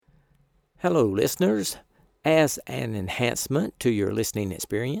Hello, listeners. As an enhancement to your listening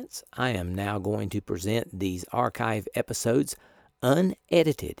experience, I am now going to present these archive episodes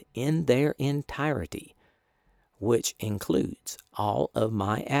unedited in their entirety, which includes all of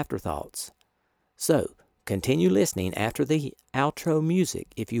my afterthoughts. So, continue listening after the outro music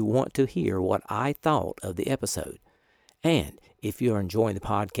if you want to hear what I thought of the episode. And if you're enjoying the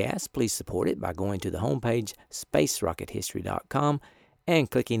podcast, please support it by going to the homepage, spacerockethistory.com,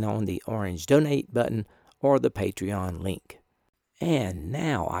 and clicking on the orange donate button or the Patreon link. And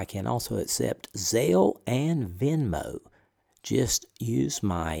now I can also accept Zelle and Venmo. Just use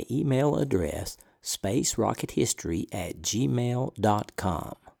my email address,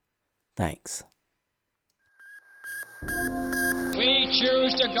 spacerockethistory@gmail.com. Thanks. We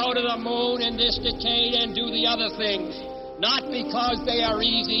choose to go to the moon in this decade and do the other things, not because they are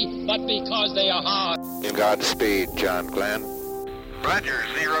easy, but because they are hard. Godspeed, John Glenn. Roger,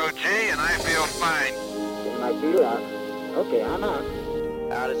 0G, and I feel fine. Getting my feet out. Okay, I'm out.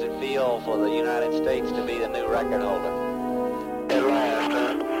 How does it feel for the United States to be the new record holder? At last,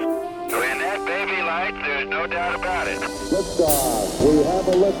 huh? When that baby lights, there's no doubt about it. Liftoff. We have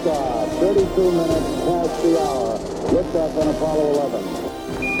a liftoff. 32 minutes past the hour. Liftoff on Apollo 11.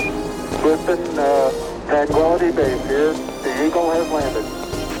 Griffin, Tranquility Base here. The Eagle has landed.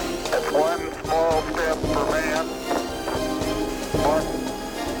 That's one small step for man, one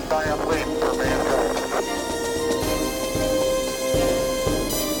giant leap for mankind.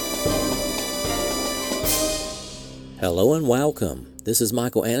 Hello and welcome. This is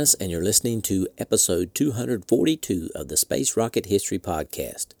Michael Annis, and you're listening to episode 242 of the Space Rocket History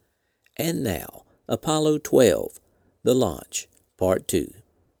Podcast. And now, Apollo 12, The Launch, Part 2.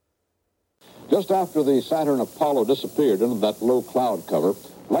 Just after the Saturn Apollo disappeared into that low cloud cover,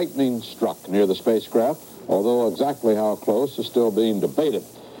 lightning struck near the spacecraft, although exactly how close is still being debated.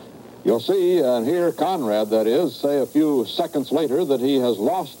 You'll see and hear Conrad, that is, say a few seconds later that he has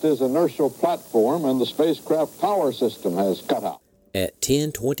lost his inertial platform and the spacecraft power system has cut out. At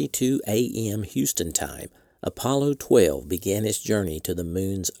 10:22 a.m. Houston time, Apollo 12 began its journey to the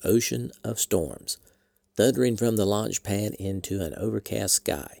moon's ocean of storms, thundering from the launch pad into an overcast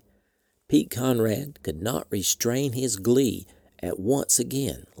sky. Pete Conrad could not restrain his glee at once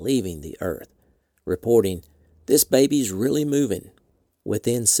again leaving the Earth, reporting, "This baby's really moving."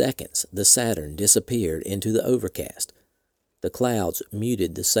 Within seconds, the Saturn disappeared into the overcast. The clouds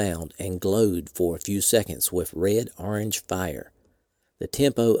muted the sound and glowed for a few seconds with red-orange fire. The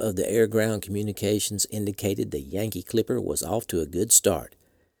tempo of the air-ground communications indicated the Yankee Clipper was off to a good start.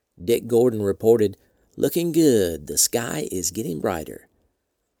 Dick Gordon reported, "Looking good, the sky is getting brighter."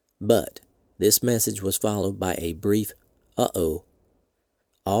 But this message was followed by a brief, "uh-oh."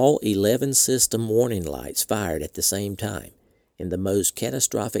 All 11 system warning lights fired at the same time. In the most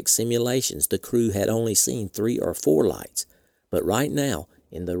catastrophic simulations, the crew had only seen 3 or 4 lights. But right now,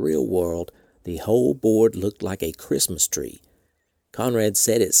 in the real world, the whole board looked like a Christmas tree. Conrad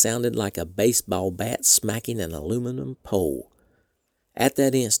said it sounded like a baseball bat smacking an aluminum pole. At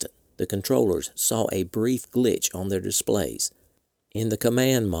that instant, the controllers saw a brief glitch on their displays. In the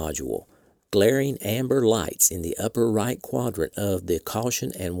command module, glaring amber lights in the upper right quadrant of the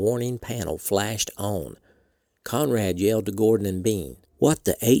caution and warning panel flashed on. Conrad yelled to Gordon and Bean, "What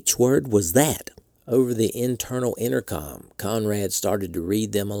the H word was that?" Over the internal intercom, Conrad started to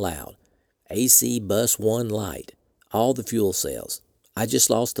read them aloud. "AC bus 1 light. All the fuel cells. I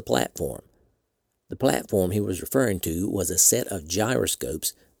just lost the platform." The platform he was referring to was a set of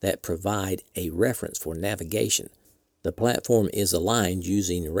gyroscopes that provide a reference for navigation. The platform is aligned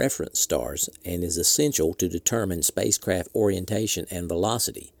using reference stars and is essential to determine spacecraft orientation and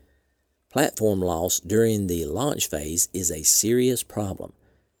velocity. Platform loss during the launch phase is a serious problem.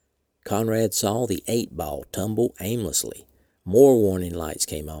 Conrad saw the 8-ball tumble aimlessly. More warning lights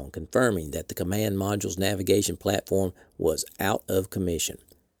came on, confirming that the command module's navigation platform was out of commission.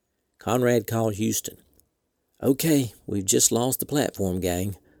 Conrad called Houston. "Okay, we've just lost the platform,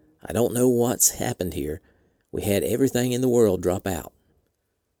 gang. I don't know what's happened here. We had everything in the world drop out."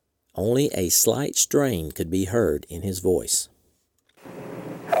 Only a slight strain could be heard in his voice.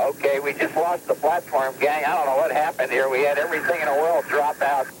 Okay, we just lost the platform, gang. I don't know what happened here. We had everything in the world drop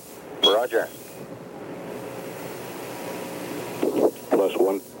out. Roger.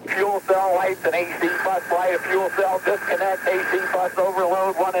 +1. Fuel cell lights and AC bus light. A fuel cell disconnect. AC bus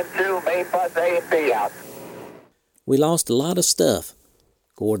overload 1 and 2. Main bus A and B out. "We lost a lot of stuff,"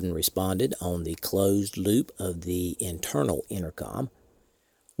 Gordon responded on the closed loop of the internal intercom.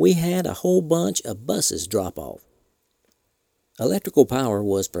 "We had a whole bunch of buses drop off." Electrical power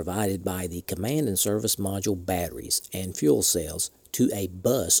was provided by the command and service module batteries and fuel cells to a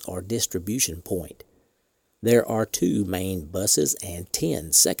bus or distribution point. There are 2 main buses and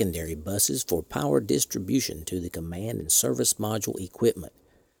 10 secondary buses for power distribution to the command and service module equipment.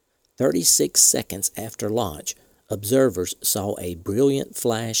 36 seconds after launch, observers saw a brilliant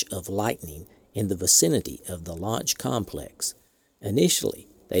flash of lightning in the vicinity of the launch complex. Initially,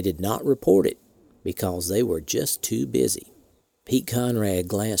 they did not report it because they were just too busy. Pete Conrad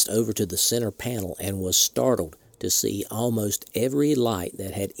glanced over to the center panel and was startled to see almost every light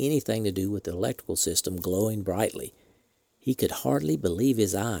that had anything to do with the electrical system glowing brightly. He could hardly believe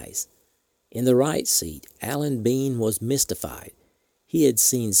his eyes. In the right seat, Alan Bean was mystified. He had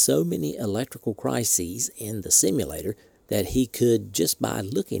seen so many electrical crises in the simulator that he could, just by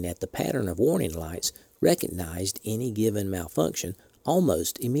looking at the pattern of warning lights, recognize any given malfunction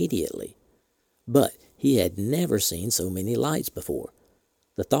almost immediately. But he had never seen so many lights before.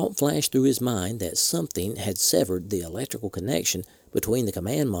 The thought flashed through his mind that something had severed the electrical connection between the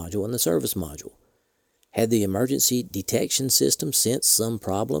command module and the service module. Had the emergency detection system sensed some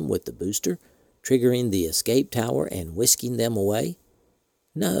problem with the booster, triggering the escape tower and whisking them away?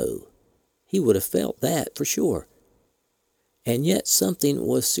 No, he would have felt that for sure. And yet something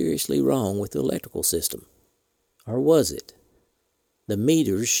was seriously wrong with the electrical system. Or was it? The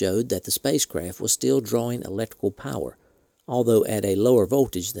meters showed that the spacecraft was still drawing electrical power, although at a lower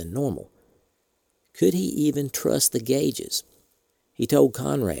voltage than normal. Could he even trust the gauges? He told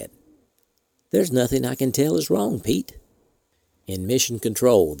Conrad, "There's nothing I can tell is wrong, Pete." In Mission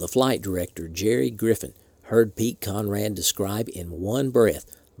Control, the flight director, Jerry Griffin, heard Pete Conrad describe in one breath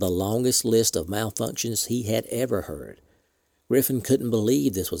the longest list of malfunctions he had ever heard. Griffin couldn't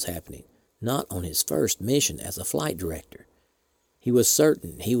believe this was happening, not on his first mission as a flight director. He was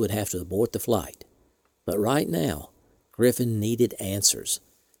certain he would have to abort the flight. But right now, Griffin needed answers.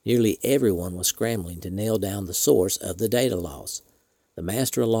 Nearly everyone was scrambling to nail down the source of the data loss. The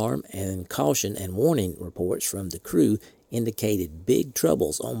master alarm and caution and warning reports from the crew indicated big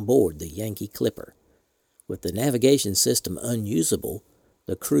troubles on board the Yankee Clipper. With the navigation system unusable,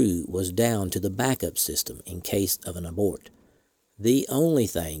 the crew was down to the backup system in case of an abort. The only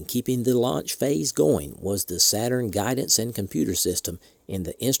thing keeping the launch phase going was the Saturn guidance and computer system in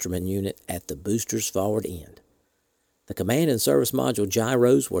the instrument unit at the booster's forward end. The command and service module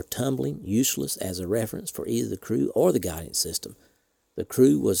gyros were tumbling, useless as a reference for either the crew or the guidance system. The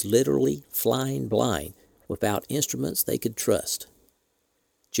crew was literally flying blind without instruments they could trust.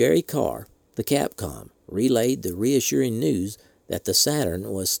 Jerry Carr, the Capcom, relayed the reassuring news that the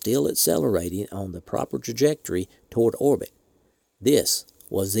Saturn was still accelerating on the proper trajectory toward orbit. This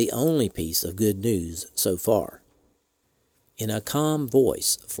was the only piece of good news so far. In a calm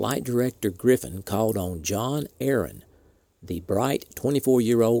voice, Flight Director Griffin called on John Aaron, the bright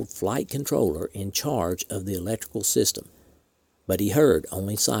 24-year-old flight controller in charge of the electrical system, but he heard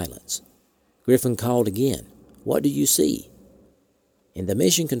only silence. Griffin called again, "What do you see?" In the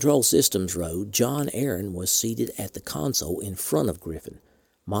Mission Control Systems row, John Aaron was seated at the console in front of Griffin,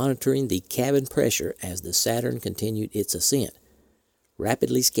 monitoring the cabin pressure as the Saturn continued its ascent.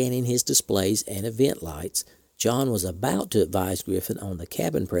 Rapidly scanning his displays and event lights, John was about to advise Griffin on the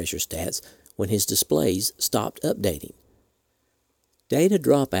cabin pressure stats when his displays stopped updating. Data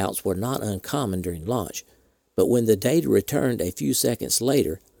dropouts were not uncommon during launch, but when the data returned a few seconds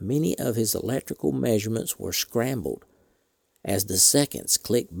later, many of his electrical measurements were scrambled. As the seconds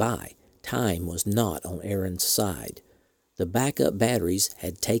clicked by, time was not on Aaron's side. The backup batteries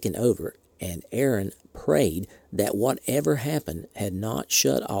had taken over, and Aaron prayed that whatever happened had not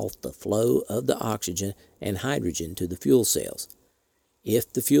shut off the flow of the oxygen and hydrogen to the fuel cells.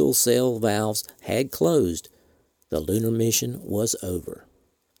 If the fuel cell valves had closed, the lunar mission was over.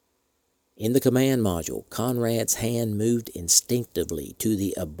 In the command module, Conrad's hand moved instinctively to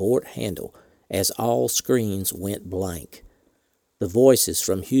the abort handle as all screens went blank. The voices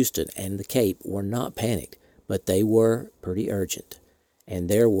from Houston and the Cape were not panicked, but they were pretty urgent, and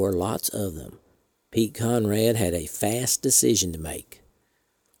there were lots of them. Pete Conrad had a fast decision to make.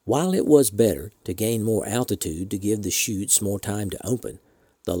 While it was better to gain more altitude to give the chutes more time to open,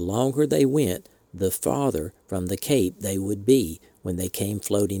 the longer they went, the farther from the Cape they would be when they came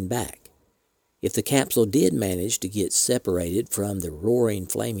floating back. If the capsule did manage to get separated from the roaring,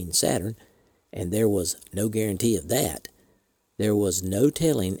 flaming Saturn, and there was no guarantee of that, there was no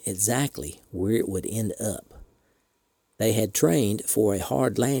telling exactly where it would end up. They had trained for a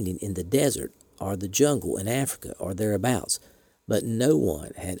hard landing in the desert or the jungle in Africa or thereabouts, but no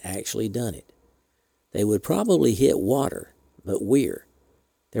one had actually done it. They would probably hit water, but where?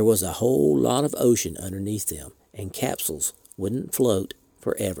 There was a whole lot of ocean underneath them, and capsules wouldn't float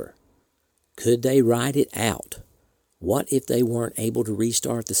forever. Could they ride it out? What if they weren't able to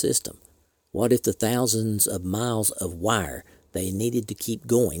restart the system? What if the thousands of miles of wire they needed to keep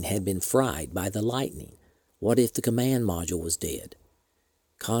going had been fried by the lightning? What if the command module was dead?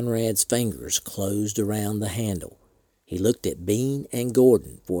 Conrad's fingers closed around the handle. He looked at Bean and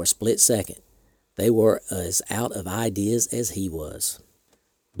Gordon for a split second. They were as out of ideas as he was.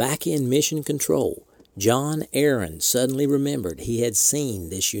 Back in Mission Control, John Aaron suddenly remembered he had seen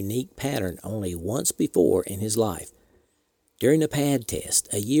this unique pattern only once before in his life. During a pad test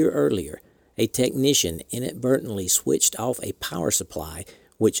a year earlier, a technician inadvertently switched off a power supply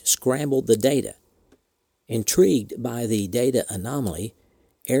which scrambled the data. Intrigued by the data anomaly,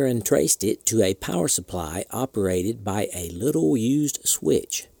 Aaron traced it to a power supply operated by a little used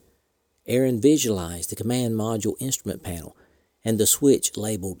switch. Aaron visualized the command module instrument panel and the switch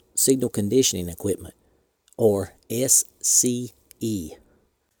labeled Signal Conditioning Equipment, or SCE.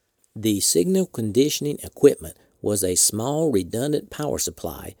 The Signal Conditioning Equipment was a small redundant power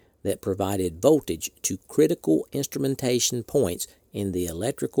supply that provided voltage to critical instrumentation points in the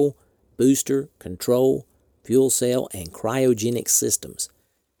electrical, booster, control, fuel cell, and cryogenic systems.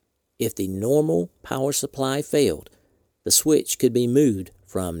 If the normal power supply failed, the switch could be moved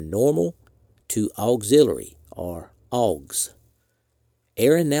from normal to auxiliary, or AUX.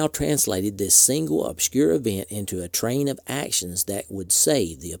 Aaron now translated this single obscure event into a train of actions that would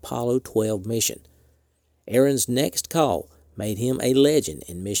save the Apollo 12 mission. Aaron's next call made him a legend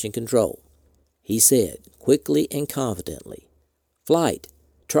in Mission Control. He said, quickly and confidently, "Flight,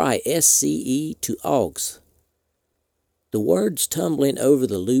 try SCE to AUX." The words tumbling over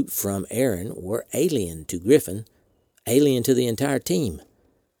the loop from Aaron were alien to Griffin, alien to the entire team.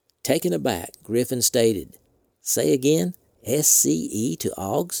 Taken aback, Griffin stated, "Say again, SCE to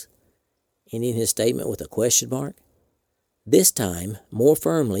AUX?" ending his statement with a question mark. This time, more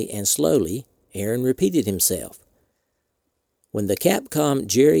firmly and slowly, Aaron repeated himself. When the Capcom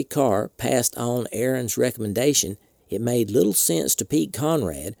Jerry Carr passed on Aaron's recommendation, it made little sense to Pete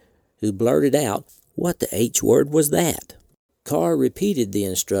Conrad, who blurted out, "What the H word was that?" Carr repeated the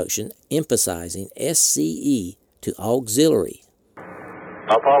instruction, emphasizing SCE to auxiliary.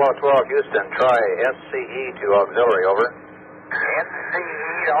 Apollo 12, Houston, try SCE to auxiliary, over.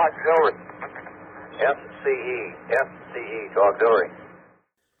 SCE to auxiliary. SCE to auxiliary.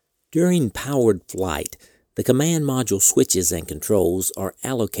 During powered flight, the command module switches and controls are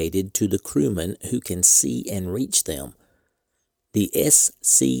allocated to the crewmen who can see and reach them. The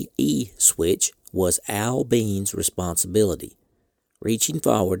SCE switch was Al Bean's responsibility. Reaching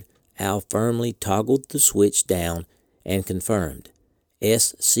forward, Al firmly toggled the switch down and confirmed,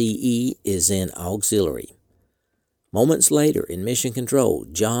 SCE is in auxiliary. Moments later, in Mission Control,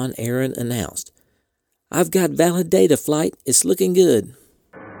 John Aaron announced, "I've got valid data, Flight. It's looking good."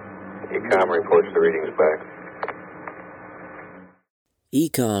 ECOM reports the readings back.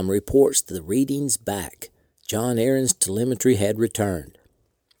 ECOM reports the readings back. John Aaron's telemetry had returned.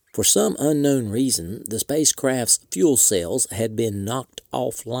 For some unknown reason, the spacecraft's fuel cells had been knocked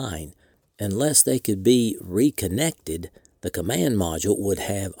offline. Unless they could be reconnected, the command module would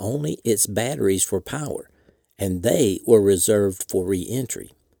have only its batteries for power, and they were reserved for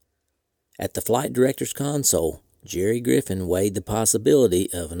re-entry. At the flight director's console, Jerry Griffin weighed the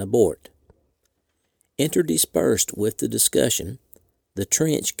possibility of an abort. Interdispersed with the discussion, the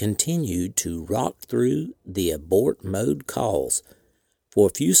trench continued to rock through the abort mode calls. For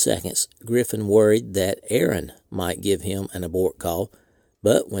a few seconds, Griffin worried that Aaron might give him an abort call,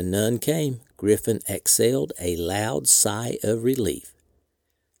 but when none came, Griffin exhaled a loud sigh of relief.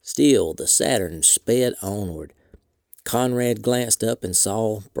 Still, the Saturn sped onward. Conrad glanced up and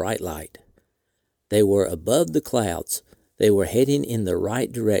saw bright light. They were above the clouds. They were heading in the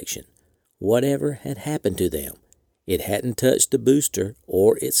right direction. Whatever had happened to them, it hadn't touched the booster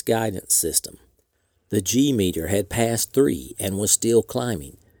or its guidance system. The G-meter had passed 3 and was still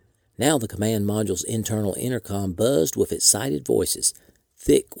climbing. Now the command module's internal intercom buzzed with excited voices,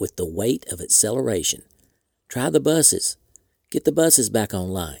 thick with the weight of acceleration. "Try the buses. Get the buses back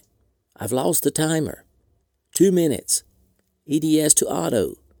online. I've lost the timer. 2 minutes. EDS to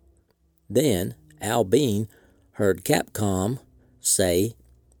auto." Then Al Bean heard Capcom say,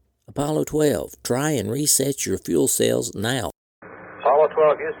 "Apollo 12, try and reset your fuel cells now." Apollo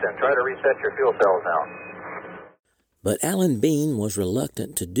 12, Houston, try to reset your fuel cells now. But Alan Bean was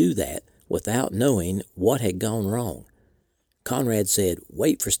reluctant to do that without knowing what had gone wrong. Conrad said,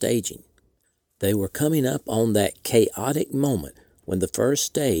 "Wait for staging." They were coming up on that chaotic moment when the first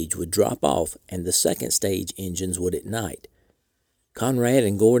stage would drop off and the second stage engines would ignite. Conrad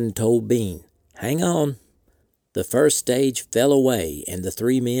and Gordon told Bean, "Hang on." The first stage fell away, and the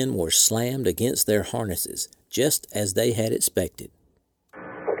three men were slammed against their harnesses, just as they had expected.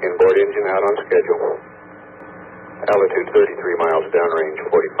 Inboard engine out on schedule. Altitude 33 miles, downrange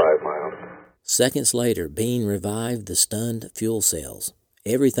 45 miles. Seconds later, Bean revived the stunned fuel cells.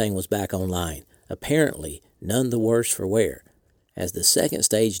 Everything was back online, apparently none the worse for wear. As the second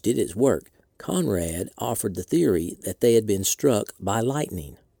stage did its work, Conrad offered the theory that they had been struck by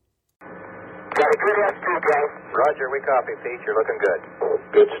lightning. Got a good S2, guys. Roger, we copy, Pete. You're looking good.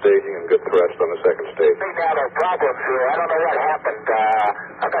 Good staging and good thrust on the second stage. We've had a problem here. I don't know what happened.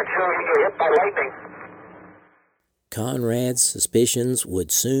 I'm not sure he got hit by lightning. Conrad's suspicions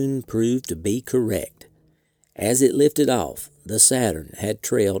would soon prove to be correct. As it lifted off, the Saturn had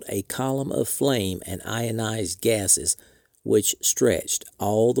trailed a column of flame and ionized gases which stretched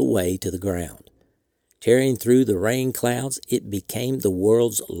all the way to the ground. Tearing through the rain clouds, it became the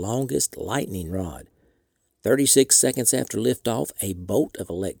world's longest lightning rod. 36 seconds after liftoff, a bolt of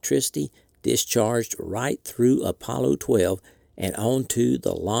electricity discharged right through Apollo 12 and onto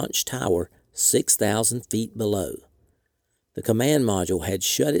the launch tower 6,000 feet below. The command module had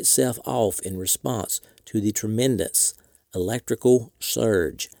shut itself off in response to the tremendous electrical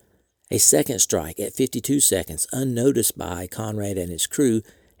surge. A second strike at 52 seconds, unnoticed by Conrad and his crew,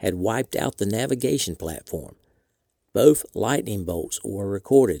 had wiped out the navigation platform. Both lightning bolts were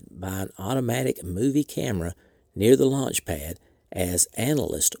recorded by an automatic movie camera near the launch pad, as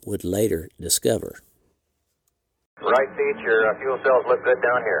analysts would later discover. Right, Pete. Your fuel cells look good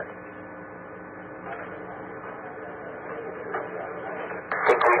down here. I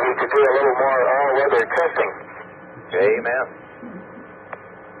think we need to do a little more all-weather testing. Amen.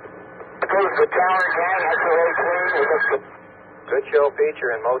 Goes the tower again. That's the way clean. It looks good. Good show, Pete.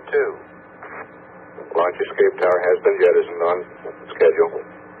 You're in mode 2. Launch escape tower has been jettisoned on schedule.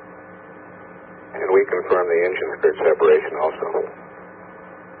 And we confirm the engine skirt separation also.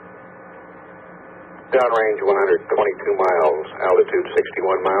 Downrange 122 miles, altitude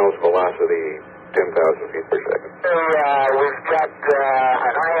 61 miles, velocity 10,000 feet per second. We've got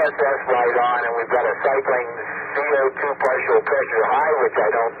an ISS light on, and we've got a cycling CO2 partial pressure high, which I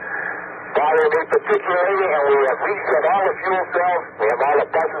don't bother me particularly, and we have reset all the fuel cells. We have all the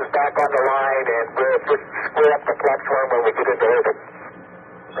buses back on the line, and we'll just square up the platform when we get into orbit.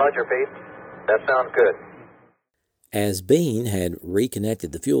 Roger, Pete. That sounds good. As Bean had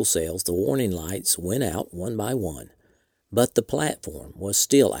reconnected the fuel cells, the warning lights went out one by one, but the platform was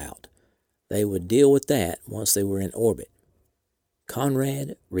still out. They would deal with that once they were in orbit.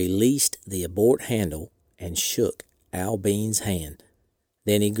 Conrad released the abort handle and shook Al Bean's hand.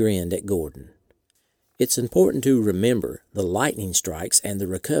 Then he grinned at Gordon. It's important to remember the lightning strikes and the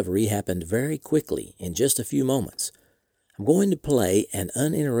recovery happened very quickly in just a few moments. I'm going to play an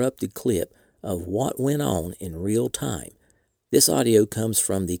uninterrupted clip of what went on in real time. This audio comes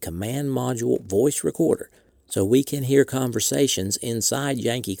from the command module voice recorder, so we can hear conversations inside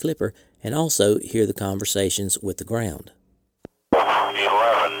Yankee Clipper and also hear the conversations with the ground. 11, 10, 9,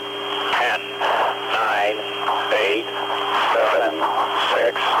 8, 7,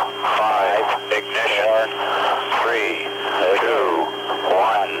 6, 5, ignition, 3, 2,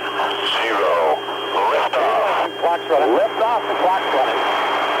 1, 0, liftoff. Clock's running. Liftoff, the clock's running.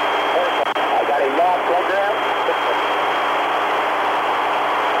 I got a yaw program.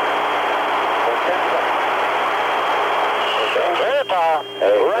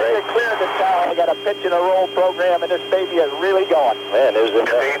 Ready to clear the tower. I got a pitch and a roll program, and this baby is really going. Man, is it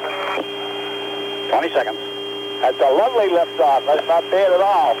 20 seconds. That's a lovely liftoff. That's not bad at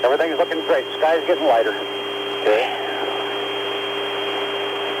all. Everything's looking great. Sky's getting lighter. Okay.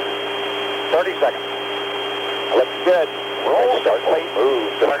 30 seconds. Looks good. Roll start late.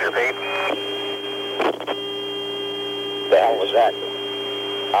 Move. Roger, Pete. The hell was that?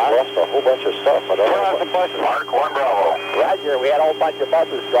 Lost a whole bunch of stuff. I don't know. Some buses. Mark 1 Bravo. Roger, we had a whole bunch of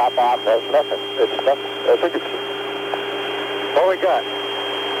buses drop off. That's nothing. It's nothing. I think it's... What we got?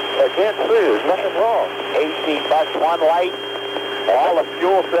 I can't see. There's nothing wrong. AC bus 1 light. All the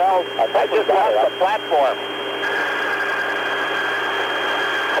fuel cells. I just lost the platform.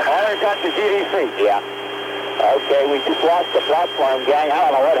 All I got is EDC. Yeah. Okay, we just lost the platform, gang.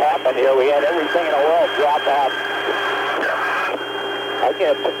 I don't know what happened here. We had everything in the world drop out. I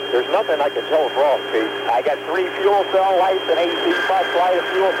can't, there's nothing I can tell is wrong, Pete. I got 3 fuel cell lights, an AC bus light, a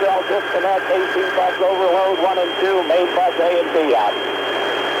fuel cell disconnect, AC bus overload 1 and 2, main bus A and B out.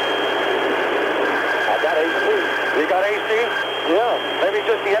 I got AC. You got AC? Yeah. Maybe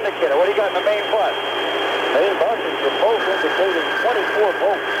just the indicator. What do you got in the main bus? Main buses are both indicating 24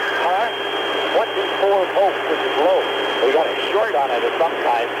 volts. Huh? 24 volts, which is low. We got a short on it of some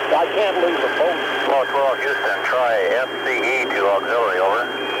kind. I can't leave the phone. Apollo 12 Houston, try FCE to auxiliary, over.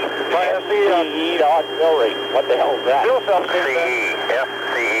 Try FCE to auxiliary. What the hell is that? Fuel cell FCE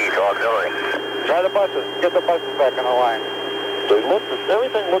to auxiliary. Try the buses. Get the buses back on the line.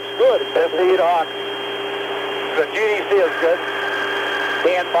 Everything looks good. FCE to aux. The GDC is good.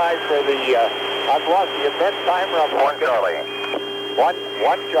 Stand by for the, I've lost the event timer. 1 Charlie.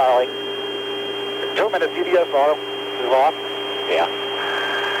 One Charlie. 2 minutes, EDS auto is off. Yeah.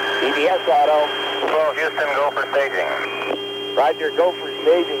 EDS auto. 12 Houston, go for staging. Roger, go for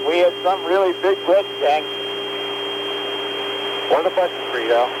staging. We had some really big blips, gang. One of the buses for you,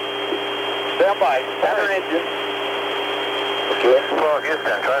 though. Stand by. Center engine. Okay. 12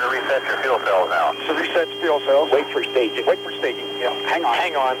 Houston, try to reset your fuel cells now. So reset fuel cells. Wait for staging. Yeah.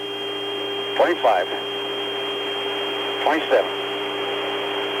 Hang on. 25. 27.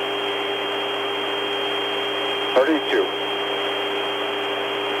 32.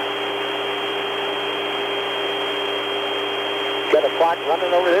 Got a clock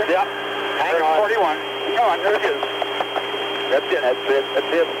running over there? Yeah. Hang on. 41. Come on, there it is. That's it.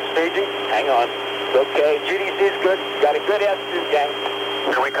 Staging. Hang on. Okay. GDC's good. Got a good S2, gang.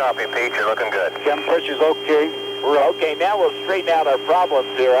 Can we copy, Pete? You're looking good. Chem pressure's okay. We're okay. Now we'll straighten out our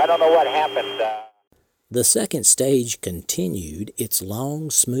problems here. I don't know what happened. The second stage continued its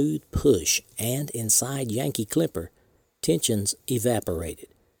long, smooth push, and inside Yankee Clipper, tensions evaporated.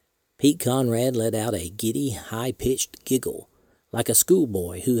 Pete Conrad let out a giddy, high-pitched giggle, like a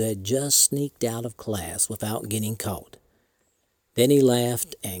schoolboy who had just sneaked out of class without getting caught. Then he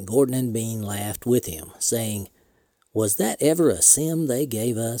laughed, and Gordon and Bean laughed with him, saying, "Was that ever a sim they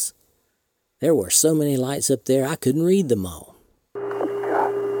gave us? There were so many lights up there I couldn't read them all."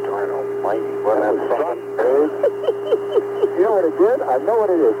 God darn almighty, what that fucking is. You know what it did? I know what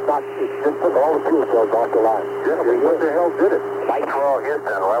it is. It just took all the fuel cells off the line. Yeah, what the hell did it? Light 12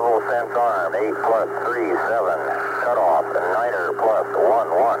 Houston, level sense arm, 8 plus 3, 7, shut off, and Niner plus 1,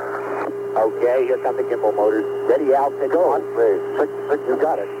 1. Okay, here come the gimbal motors. Ready, Al, take on. Six, you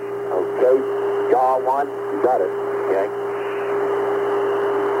got it. Okay, yaw 1, you got it. Okay.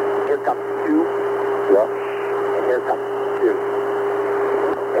 Here comes 2. Yeah. And here comes 2.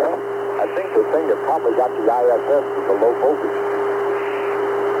 Okay. I think the thing that probably got the ISS was the low voltage.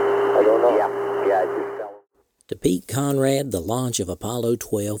 I don't know. Yeah, it just fell. To Pete Conrad, the launch of Apollo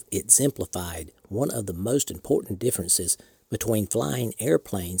 12 exemplified one of the most important differences between flying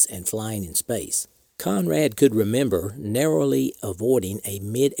airplanes and flying in space. Conrad could remember narrowly avoiding a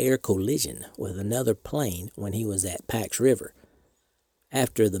mid-air collision with another plane when he was at Pax River.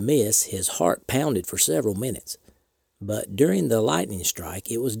 After the miss, his heart pounded for several minutes. But during the lightning strike,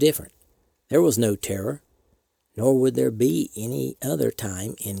 it was different. There was no terror, nor would there be any other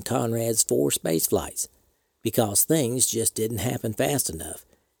time in Conrad's 4 space flights, because things just didn't happen fast enough,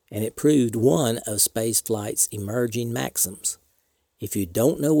 and it proved one of spaceflight's emerging maxims. If you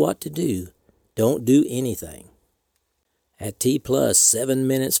don't know what to do, don't do anything. At T plus 7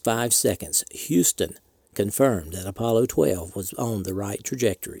 minutes 5 seconds, Houston confirmed that Apollo 12 was on the right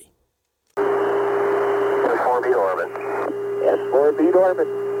trajectory. S4B orbit. S4B orbit.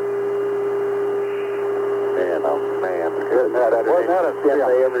 Man, oh man. Wasn't that a step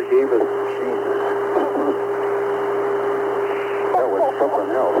they ever gave us? Jesus. That was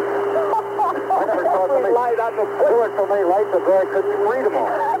something else. I never saw so many lights on the floor. There were so many lights up there I couldn't even read them all.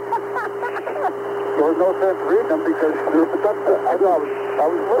 There was no sense reading them because I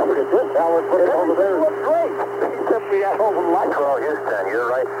was looking at this. Now let's put it over there. It looked great. Except we had over the lights. Well, Houston, you're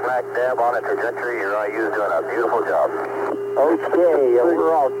right smack dab on a trajectory. Your IU's doing a beautiful job. Okay,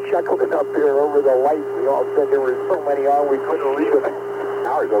 we're all chuckling up here over the lights. We all said there were so many on we couldn't read them.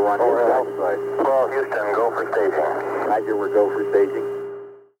 Hours will run outside. Well, Houston, go for staging. Roger, we'll go for staging.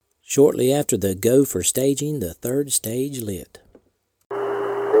 Shortly after the go for staging, the third stage lit.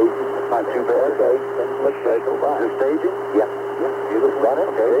 Staging, not too bad. Okay, let's go by. The staging? Yeah. You just run it.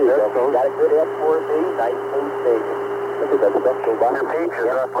 Okay, there you go. Got a good S4B, nice smooth staging. Look at that stuff go by. Your Pete, your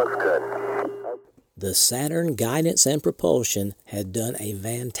stuff looks good. The Saturn Guidance and Propulsion had done a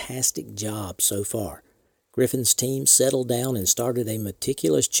fantastic job so far. Griffin's team settled down and started a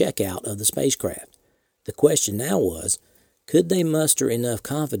meticulous checkout of the spacecraft. The question now was, could they muster enough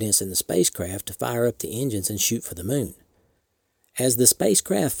confidence in the spacecraft to fire up the engines and shoot for the moon? As the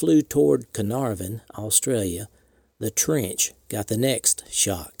spacecraft flew toward Carnarvon, Australia, the Trench got the next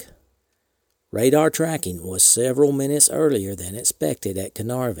shock. Radar tracking was several minutes earlier than expected at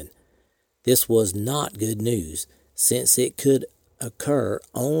Carnarvon. This was not good news, since it could occur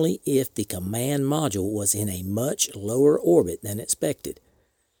only if the command module was in a much lower orbit than expected.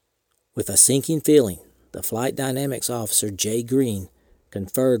 With a sinking feeling, the Flight Dynamics Officer Jay Green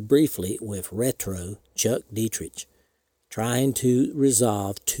conferred briefly with Retro Chuck Dietrich, trying to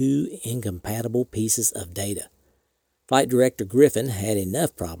resolve two incompatible pieces of data. Flight Director Griffin had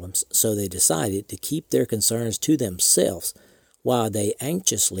enough problems, so they decided to keep their concerns to themselves while they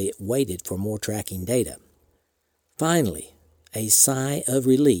anxiously waited for more tracking data. Finally, a sigh of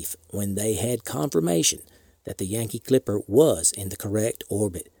relief when they had confirmation that the Yankee Clipper was in the correct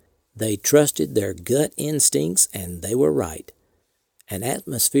orbit. They trusted their gut instincts, and they were right. An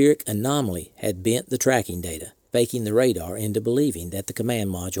atmospheric anomaly had bent the tracking data, faking the radar into believing that the command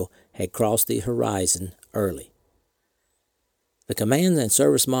module had crossed the horizon early. The command and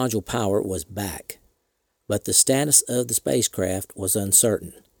service module power was back, but the status of the spacecraft was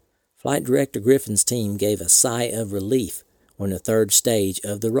uncertain. Flight Director Griffin's team gave a sigh of relief when the third stage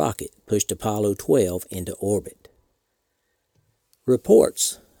of the rocket pushed Apollo 12 into orbit.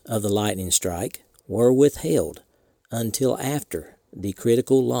 Reports of the lightning strike were withheld until after the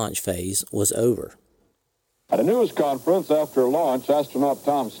critical launch phase was over. At a news conference after launch, astronaut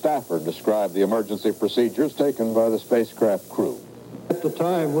Tom Stafford described the emergency procedures taken by the spacecraft crew. At the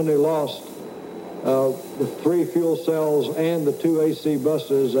time when they lost the 3 fuel cells and the 2 AC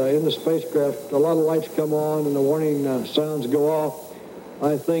buses in the spacecraft, a lot of lights come on and the warning sounds go off.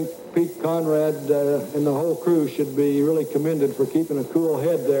 I think Pete Conrad and the whole crew should be really commended for keeping a cool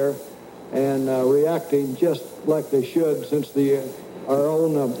head there and reacting just like they should, since our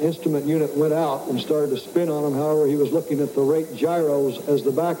own instrument unit went out and started to spin on him. However, he was looking at the rate gyros as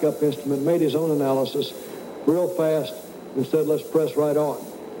the backup instrument, made his own analysis real fast and said, let's press right on.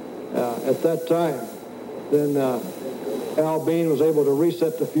 At that time, then Al Bean was able to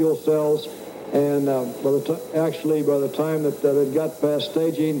reset the fuel cells, and by the time that they got past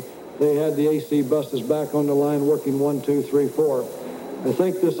staging, they had the AC buses back on the line working 1, 2, 3, 4. I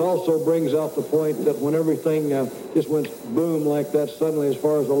think this also brings out the point that when everything just went boom like that suddenly, as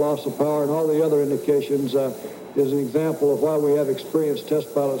far as the loss of power and all the other indications, is an example of why we have experienced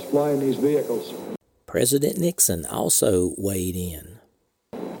test pilots flying these vehicles. President Nixon also weighed in.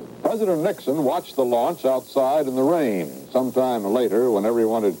 President Nixon watched the launch outside in the rain. Sometime later, when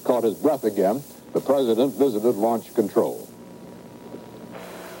everyone had caught his breath again, the president visited launch control.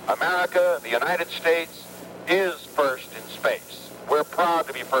 America, the United States, is first in space. We're proud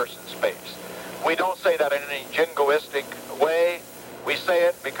to be first in space. We don't say that in any jingoistic way. We say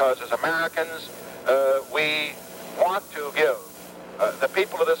it because as Americans, we want to give the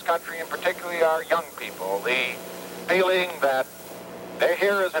people of this country, and particularly our young people, the feeling that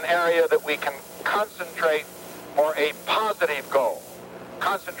here is an area that we can concentrate for a positive goal.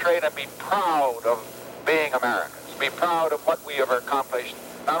 Concentrate and be proud of being Americans. Be proud of what we have accomplished,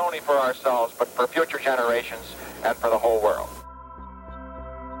 not only for ourselves, but for future generations and for the whole world.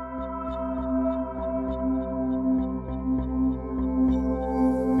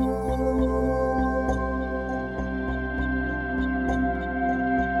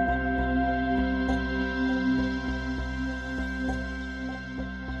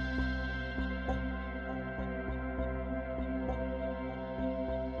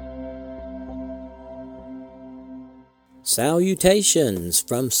 Salutations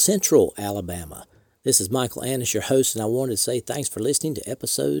from Central Alabama. This is Michael Annis, your host, and I wanted to say thanks for listening to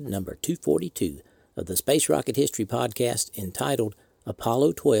episode number 242 of the Space Rocket History Podcast entitled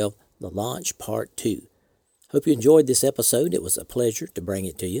Apollo 12, The Launch Part 2. Hope you enjoyed this episode. It was a pleasure to bring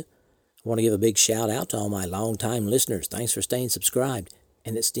it to you. I want to give a big shout out to all my longtime listeners. Thanks for staying subscribed,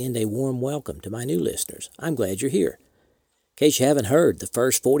 and extend a warm welcome to my new listeners. I'm glad you're here. In case you haven't heard, the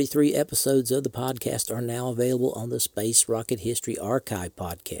first 43 episodes of the podcast are now available on the Space Rocket History Archive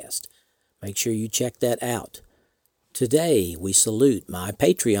podcast. Make sure you check that out. Today, we salute my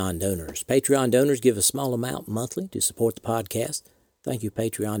Patreon donors. Patreon donors give a small amount monthly to support the podcast. Thank you,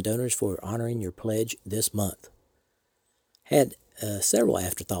 Patreon donors, for honoring your pledge this month. Had several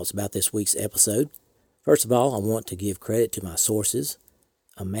afterthoughts about this week's episode. First of all, I want to give credit to my sources.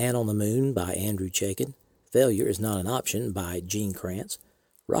 A Man on the Moon by Andrew Chaikin. Failure is Not an Option by Gene Kranz,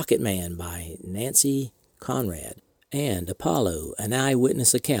 Rocket Man by Nancy Conrad, and Apollo, An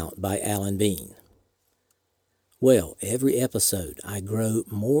Eyewitness Account by Alan Bean. Well, every episode I grow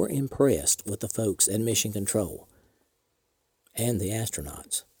more impressed with the folks at Mission Control and the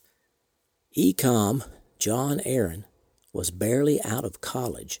astronauts. ECOM John Aaron was barely out of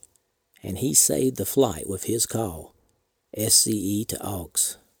college, and he saved the flight with his call, SCE to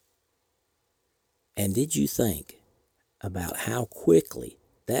AUX. And did you think about how quickly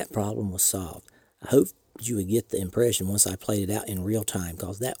that problem was solved? I hope you would get the impression once I played it out in real time,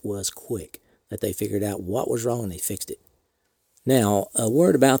 because that was quick, that they figured out what was wrong and they fixed it. Now, a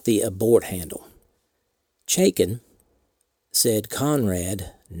word about the abort handle. Chaikin said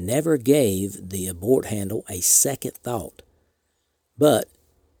Conrad never gave the abort handle a second thought, but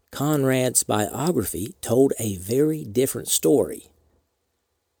Conrad's biography told a very different story.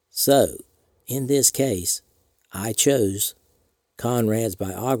 So, in this case, I chose Conrad's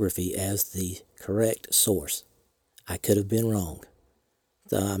biography as the correct source. I could have been wrong.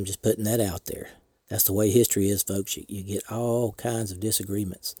 So I'm just putting that out there. That's the way history is, folks. You get all kinds of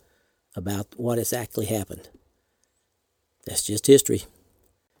disagreements about what has actually happened. That's just history.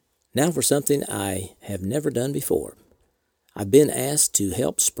 Now for something I have never done before. I've been asked to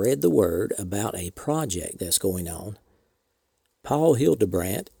help spread the word about a project that's going on. Paul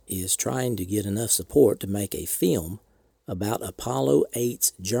Hildebrandt is trying to get enough support to make a film about Apollo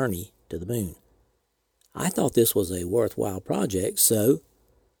 8's journey to the moon. I thought this was a worthwhile project, so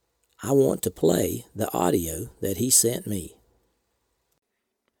I want to play the audio that he sent me.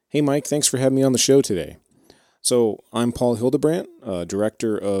 Hey Mike, thanks for having me on the show today. So I'm Paul Hildebrandt,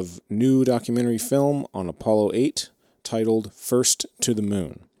 director of new documentary film on Apollo 8 titled First to the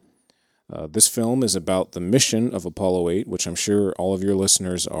Moon. This film is about the mission of Apollo 8, which I'm sure all of your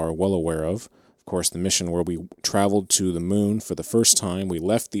listeners are well aware of. Of course, the mission where we traveled to the moon for the first time. We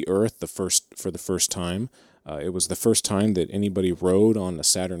left the Earth for the first time. It was the first time that anybody rode on a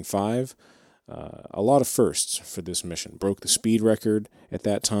Saturn V. A lot of firsts for this mission. Broke the speed record at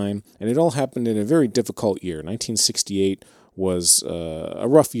that time, and it all happened in a very difficult year. 1968 was a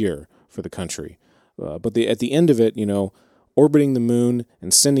rough year for the country. But at the end of it, orbiting the moon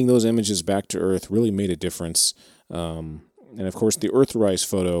and sending those images back to Earth really made a difference. And of course, the Earthrise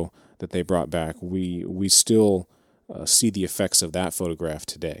photo that they brought back, we still see the effects of that photograph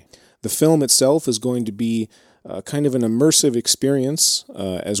today. The film itself is going to be kind of an immersive experience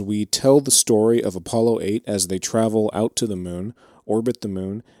as we tell the story of Apollo 8 as they travel out to the moon, orbit the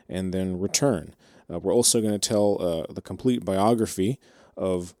moon, and then return. We're also going to tell the complete biography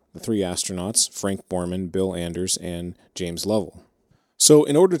of the three astronauts, Frank Borman, Bill Anders, and James Lovell. So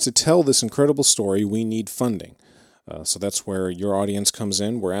in order to tell this incredible story, we need funding. So that's where your audience comes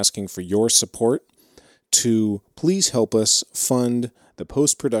in. We're asking for your support to please help us fund the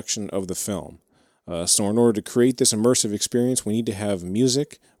post-production of the film. So in order to create this immersive experience, we need to have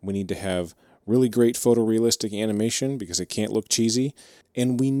music, we need to have really great photorealistic animation because it can't look cheesy,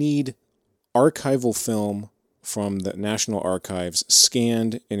 and we need archival film from the National Archives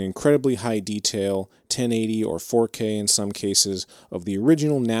scanned in incredibly high detail, 1080 or 4K in some cases, of the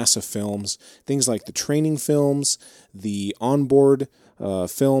original NASA films, things like the training films, the onboard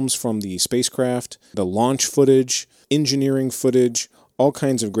films from the spacecraft, the launch footage, engineering footage, all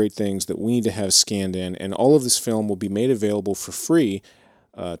kinds of great things that we need to have scanned in, and all of this film will be made available for free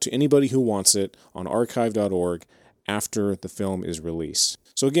to anybody who wants it on archive.org after the film is released.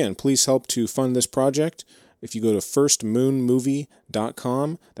 So again, please help to fund this project. If you go to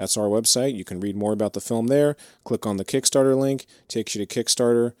firstmoonmovie.com, that's our website. You can read more about the film there. Click on the Kickstarter link, takes you to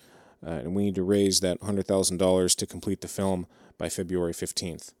Kickstarter, and we need to raise that $100,000 to complete the film by February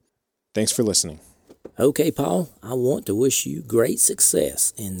 15th. Thanks for listening. Okay, Paul, I want to wish you great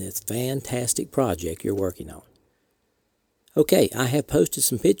success in this fantastic project you're working on. Okay, I have posted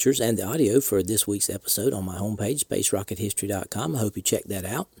some pictures and the audio for this week's episode on my homepage, spacerockethistory.com. I hope you check that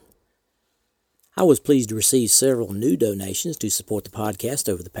out. I was pleased to receive several new donations to support the podcast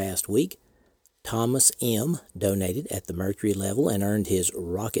over the past week. Thomas M. donated at the Mercury level and earned his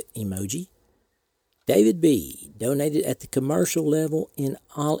rocket emoji. David B. donated at the commercial level in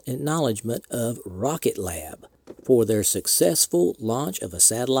acknowledgement of Rocket Lab for their successful launch of a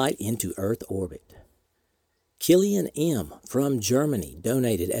satellite into Earth orbit. Killian M. from Germany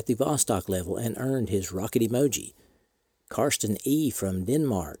donated at the Vostok level and earned his rocket emoji. Karsten E. from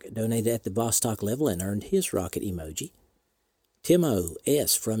Denmark donated at the Vostok level and earned his rocket emoji. Timo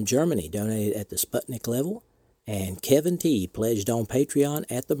S. from Germany donated at the Sputnik level, and Kevin T. pledged on Patreon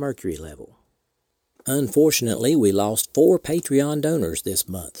at the Mercury level. Unfortunately, we lost 4 Patreon donors this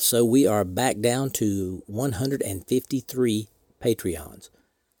month, so we are back down to 153 Patreons,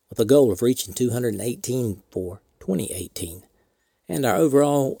 with a goal of reaching 218 for 2018. And our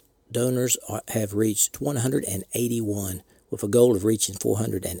overall donors have reached 181, with a goal of reaching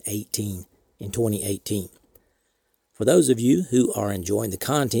 418 in 2018. For those of you who are enjoying the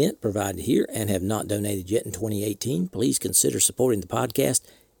content provided here and have not donated yet in 2018, please consider supporting the podcast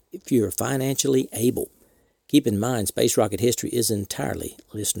if you're financially able. Keep in mind, Space Rocket History is entirely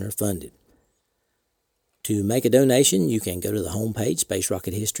listener-funded. To make a donation, you can go to the homepage,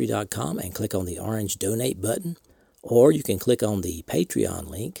 spacerockethistory.com, and click on the orange Donate button, or you can click on the Patreon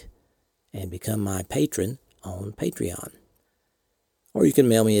link and become my patron on Patreon. Or you can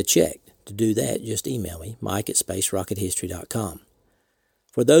mail me a check To do that, just email me, mike@spacerockethistory.com.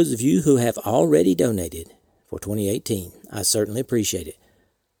 For those of you who have already donated for 2018, I certainly appreciate it.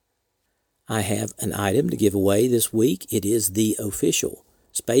 I have an item to give away this week. It is the official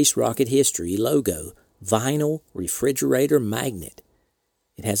Space Rocket History logo vinyl refrigerator magnet.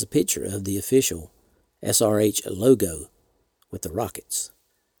 It has a picture of the official SRH logo with the rockets.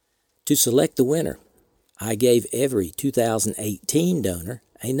 To select the winner, I gave every 2018 donor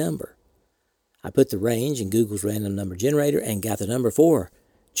a number. I put the range in Google's random number generator and got the number for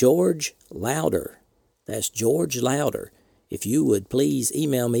George Lauder. That's George Lauder. If you would please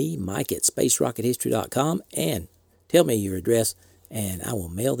email me, mike@spacerockethistory.com, and tell me your address, and I will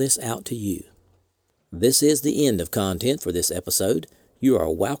mail this out to you. This is the end of content for this episode. You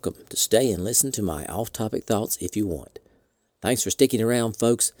are welcome to stay and listen to my off-topic thoughts if you want. Thanks for sticking around,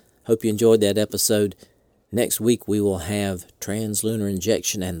 folks. Hope you enjoyed that episode. Next week we will have translunar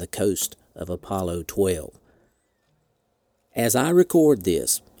injection and the coast of Apollo 12. As I record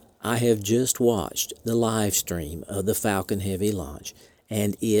this, I have just watched the live stream of the Falcon Heavy launch,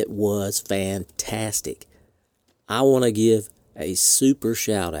 and it was fantastic. I want to give a super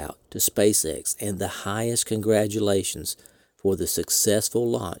shout out to SpaceX and the highest congratulations for the successful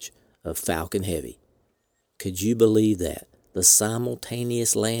launch of Falcon Heavy. Could you believe that? The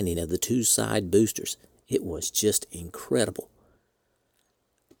simultaneous landing of the two side boosters. It was just incredible.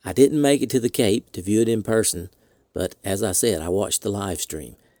 I didn't make it to the Cape to view it in person, but as I said, I watched the live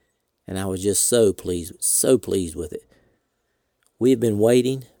stream, and I was just so pleased with it. We have been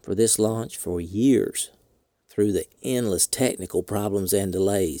waiting for this launch for years through the endless technical problems and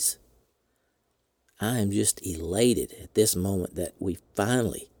delays. I am just elated at this moment that we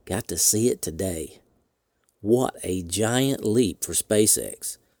finally got to see it today. What a giant leap for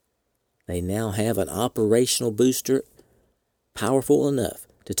SpaceX. They now have an operational booster powerful enough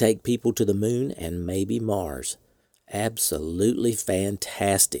to take people to the moon and maybe Mars. Absolutely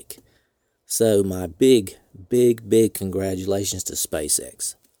fantastic. So my big congratulations to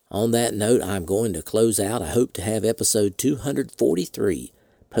SpaceX. On that note, I'm going to close out. I hope to have episode 243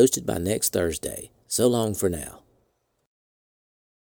 posted by next Thursday. So long for now.